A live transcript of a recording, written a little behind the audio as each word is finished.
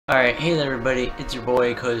Alright, hey there everybody, it's your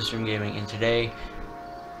boy Coziestroom Gaming, and today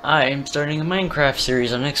I'm starting a Minecraft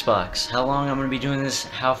series on Xbox. How long I'm going to be doing this,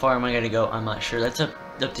 how far am I going to go, I'm not sure. That's up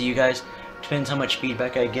to you guys. Depends how much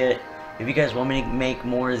feedback I get. If you guys want me to make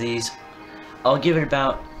more of these, I'll give it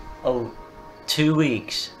about 2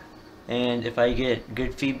 weeks. And if I get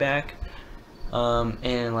good feedback,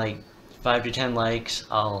 and like 5 to 10 likes,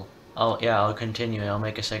 I'll continue. I'll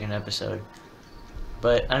make a second episode.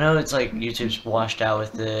 But I know it's like YouTube's washed out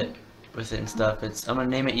with it and stuff. I'm gonna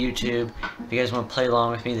name it YouTube. If you guys want to play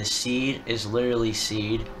along with me, the seed is literally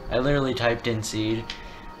seed. I literally typed in seed,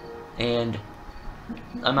 and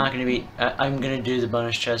I'm not gonna be. I'm gonna do the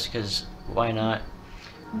bonus chest because why not?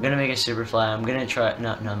 I'm gonna make a super flat. I'm gonna try.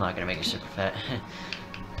 No, I'm not gonna make a super fat.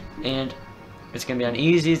 And it's gonna be on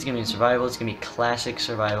easy. It's gonna be in survival. It's gonna be classic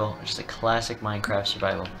survival, just a classic Minecraft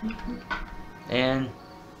survival. And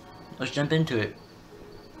let's jump into it.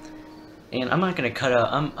 And I'm not gonna cut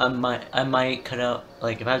out. I might cut out,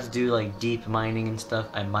 like if I have to do like deep mining and stuff.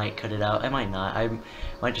 I might cut it out. I might not. I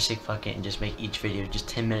might just say fuck it and just make each video just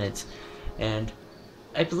 10 minutes. And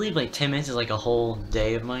I believe like 10 minutes is like a whole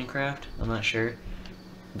day of Minecraft. I'm not sure,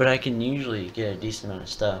 but I can usually get a decent amount of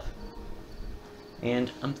stuff. And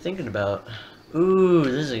I'm thinking about. Ooh,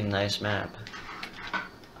 this is a nice map.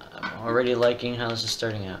 I'm already liking how this is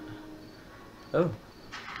starting out. Oh,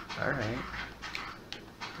 all right.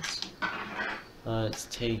 Let's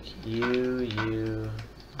take you,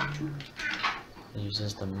 use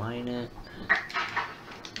this to mine it.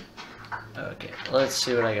 Okay, let's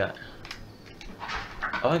see what I got.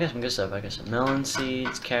 Oh, I got some good stuff. I got some melon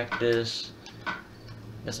seeds, cactus,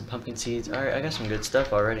 got some pumpkin seeds. Alright, I got some good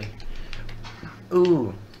stuff already.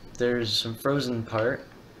 Ooh, there's some frozen part.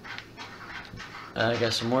 I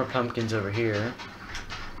got some more pumpkins over here.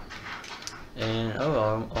 And, oh,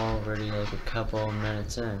 I'm already like a couple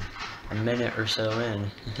minutes in. A minute or so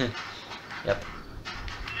in. Yep.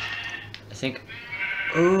 I think.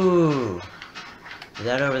 Ooh,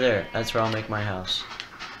 that over there. That's where I'll make my house.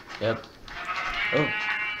 Yep. Oh,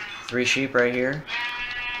 3 sheep right here.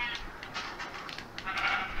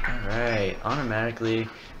 All right. Automatically,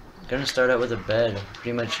 gonna start out with a bed,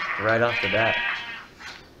 pretty much right off the bat.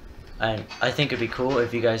 And I think it'd be cool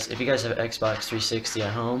if you guys have Xbox 360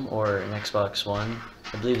 at home or an Xbox One.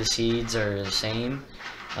 I believe the seeds are the same.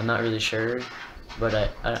 I'm not really sure, but I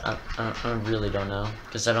really don't know,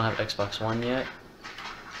 because I don't have Xbox One yet,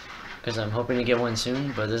 because I'm hoping to get one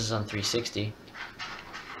soon, but this is on 360.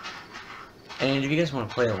 And if you guys want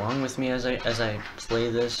to play along with me as I play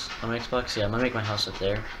this on Xbox, yeah, I'm gonna make my house up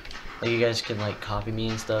there. Like, you guys can like copy me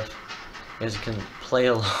and stuff. You guys can play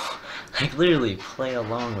along, like literally play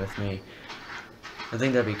along with me. I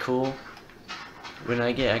think that'd be cool. When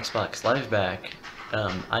I get Xbox Live back,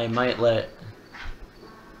 I might let.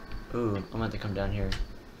 Ooh, I'm gonna have to come down here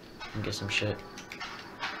and get some shit.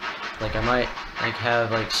 Like, I might like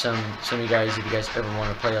have like some of you guys, if you guys ever want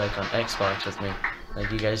to play like on Xbox with me, like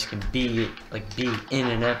you guys can be in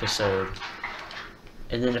an episode.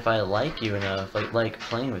 And then if I like you enough, like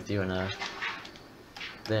playing with you enough,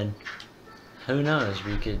 then who knows,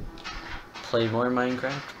 we could play more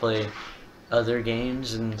Minecraft, play other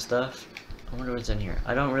games and stuff. I wonder what's in here.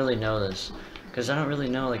 I don't really know this, because I don't really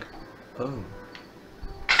know, like, oh.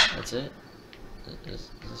 That's it? Is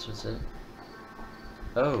this what's it?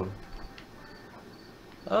 Oh.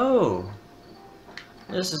 Oh!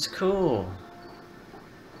 This is cool.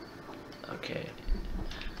 Okay.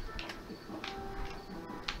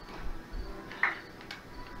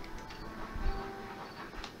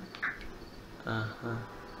 Uh-huh.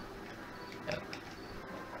 Yep.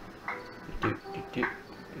 Do, do, do, do,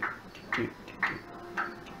 do, do, do.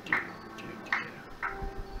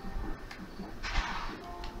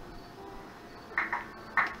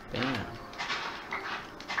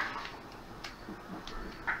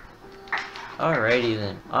 Alrighty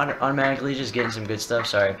then. Automatically just getting some good stuff.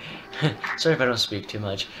 Sorry, sorry if I don't speak too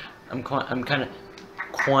much. I'm kind of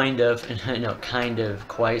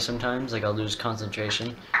quiet sometimes. Like, I'll lose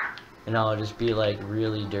concentration, and I'll just be like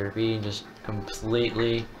really derpy and just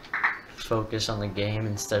completely focus on the game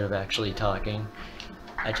instead of actually talking.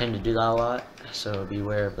 I tend to do that a lot, so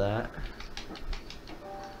beware of that.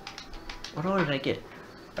 What all did I get?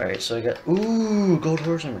 Alright, so I got gold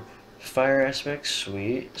horse armor. Fire aspect,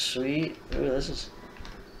 sweet. Ooh, this is.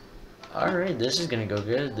 Alright, this is gonna go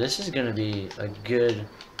good. This is gonna be a good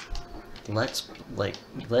let's play,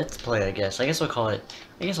 I guess. I guess I'll call it.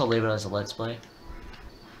 I guess I'll label it as a let's play.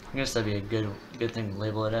 I guess that'd be a good thing to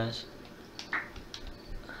label it as.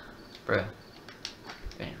 Bruh.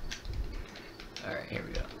 Bam. Alright, here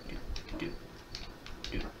we go. Do.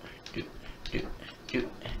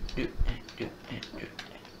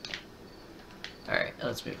 Alright,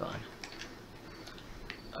 let's move on.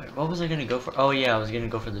 Alright, what was I gonna go for? Oh yeah, I was gonna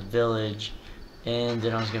go for the village, and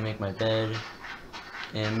then I was gonna make my bed,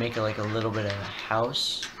 and make it like a little bit of a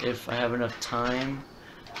house, if I have enough time.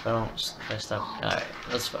 If I stop. Alright,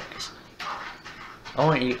 let's focus. I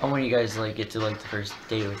want you guys to like get to like the first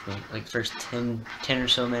day with me, like the first 10 or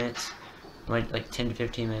so minutes, like 10 to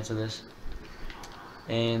 15 minutes of this,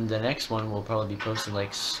 and the next one will probably be posted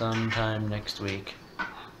like sometime next week.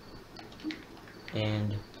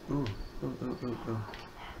 And ooh.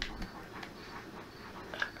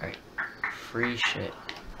 Alright, free shit.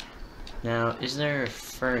 Now, is there a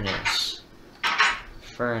furnace?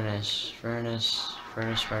 Furnace,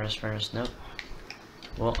 nope.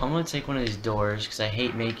 Well, I'm gonna take one of these doors, because I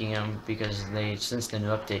hate making them, because since the new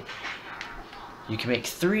update, you can make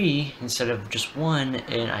 3 instead of just 1,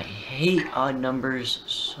 and I hate odd numbers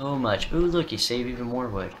so much. Ooh, look, you save even more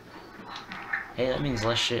wood. Hey, that means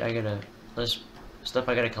less stuff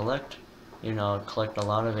I gotta collect. You know, I'll collect a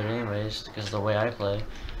lot of it anyways, because of the way I play.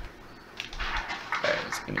 Alright,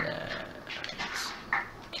 let's give me that.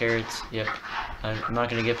 Carrots, yep. I'm not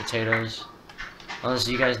gonna get potatoes. Unless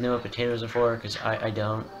you guys know what potatoes are for, because I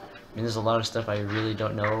don't. I mean, there's a lot of stuff I really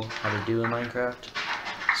don't know how to do in Minecraft.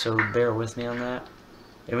 So bear with me on that.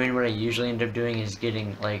 I mean, what I usually end up doing is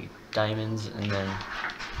getting, like, diamonds, and then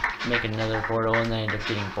make another portal, and then I end up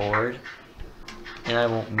getting bored. And I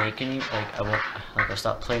won't make any, I'll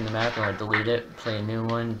stop playing the map, and I'll delete it, play a new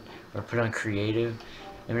one, or put on creative.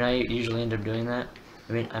 I mean, I usually end up doing that.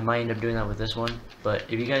 I mean, I might end up doing that with this one, but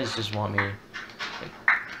if you guys just want me,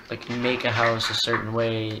 like make a house a certain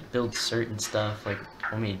way, build certain stuff, like,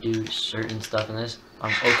 want me to do certain stuff in this,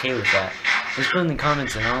 I'm okay with that. Just put in the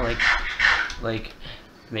comments and I'll, like,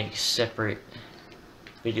 make separate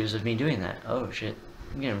videos of me doing that. Oh, shit.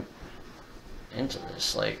 I'm getting into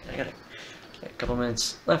this, like, I got a couple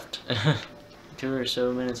minutes left. 2 or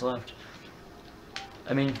so minutes left.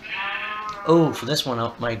 I mean, oh, for this one,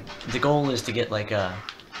 the goal is to get like 5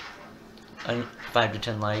 to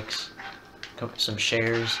 10 likes, some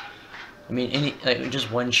shares. I mean,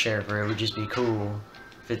 just 1 share for it would just be cool.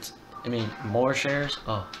 If it's, I mean, more shares.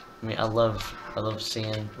 Oh, I mean, I love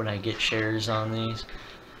seeing when I get shares on these,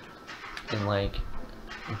 and like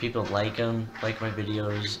when people like them, like my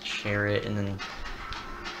videos, share it, and then,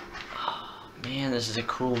 oh, man, this is a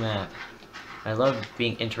cool map. I love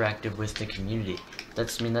being interactive with the community.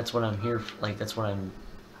 That's what I'm here for. Like, I'm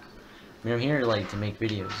here like to make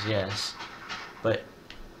videos, yes, but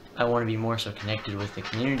I want to be more so connected with the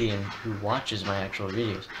community and who watches my actual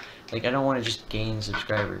videos. Like, I don't want to just gain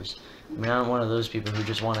subscribers. I mean, I'm one of those people who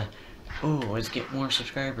just want to, oh, let's get more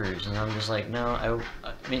subscribers, and I'm just like, no,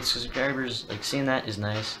 I mean, subscribers, like, seeing that is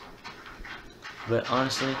nice, but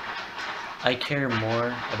honestly, I care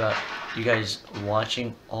more about you guys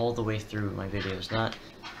watching all the way through my videos, not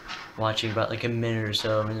watching about like a minute or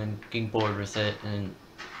so and then getting bored with it and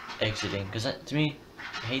exiting, because that, to me,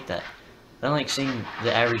 I hate that. I don't like seeing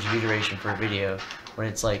the average view duration for a video when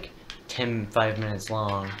it's like 5 minutes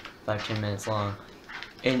long, 5-10 minutes long,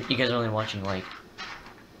 and you guys are only watching like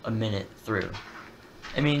a minute through.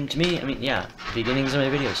 I mean, to me, yeah, the beginnings of my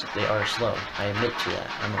videos, they are slow. I admit to that.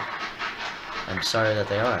 I'm sorry that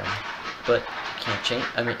they are, but I can't change.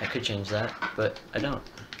 I mean, I could change that, but I don't.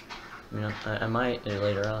 You know, I might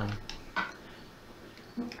later on,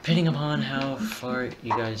 depending upon how far you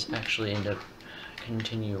guys actually end up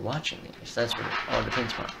continue watching these. That's what it all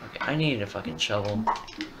depends upon. Okay, I need a fucking shovel.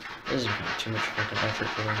 This is too much fucking effort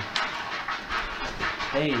for me.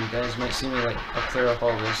 Hey, you guys might see me, like, I'll clear up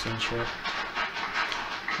all this and shit.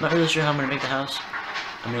 I'm not really sure how I'm gonna make the house.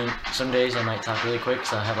 I mean, some days I might talk really quick,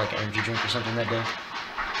 because I'll have like an energy drink or something that day.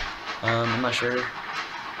 I'm not sure,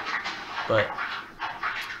 but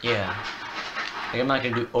yeah, like, I'm not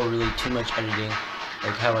gonna do overly too much editing,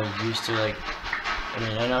 like how I used to. Like, I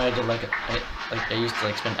mean, I know I did like I used to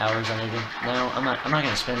like spend hours on editing. Now I'm not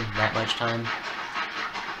gonna spend that much time.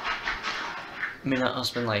 I mean, I'll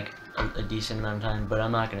spend like a decent amount of time, but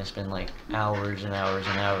I'm not gonna spend like hours and hours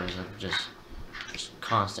and hours of just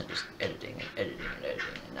constant editing and editing and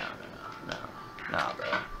editing. No,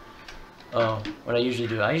 bro. Oh, what I usually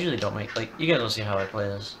do, I usually don't make, like, you guys will see how I play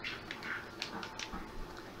this.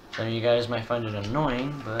 Some of you guys might find it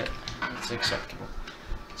annoying, but it's acceptable.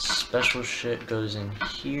 Special shit goes in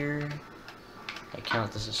here. I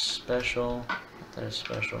count this as special. Count that as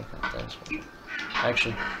special. Count that as special.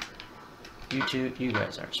 Actually, you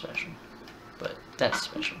guys aren't special, but that's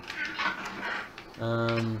special.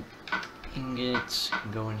 Ingots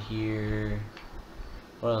can go in here.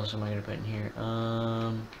 What else am I gonna put in here?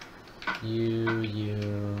 You,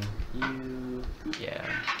 yeah.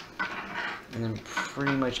 and then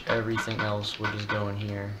pretty much everything else will just go in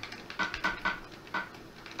here.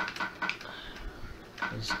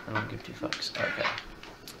 I don't give two fucks. Okay.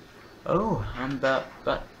 Oh, I'm about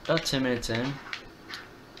 10 minutes in.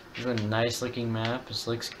 This is a nice looking map. This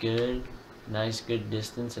looks good. Nice, good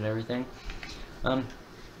distance and everything.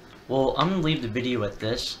 Well, I'm gonna leave the video at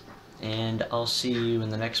this, and I'll see you in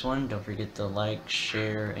the next one. Don't forget to like,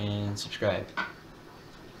 share, and subscribe.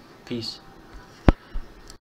 Peace.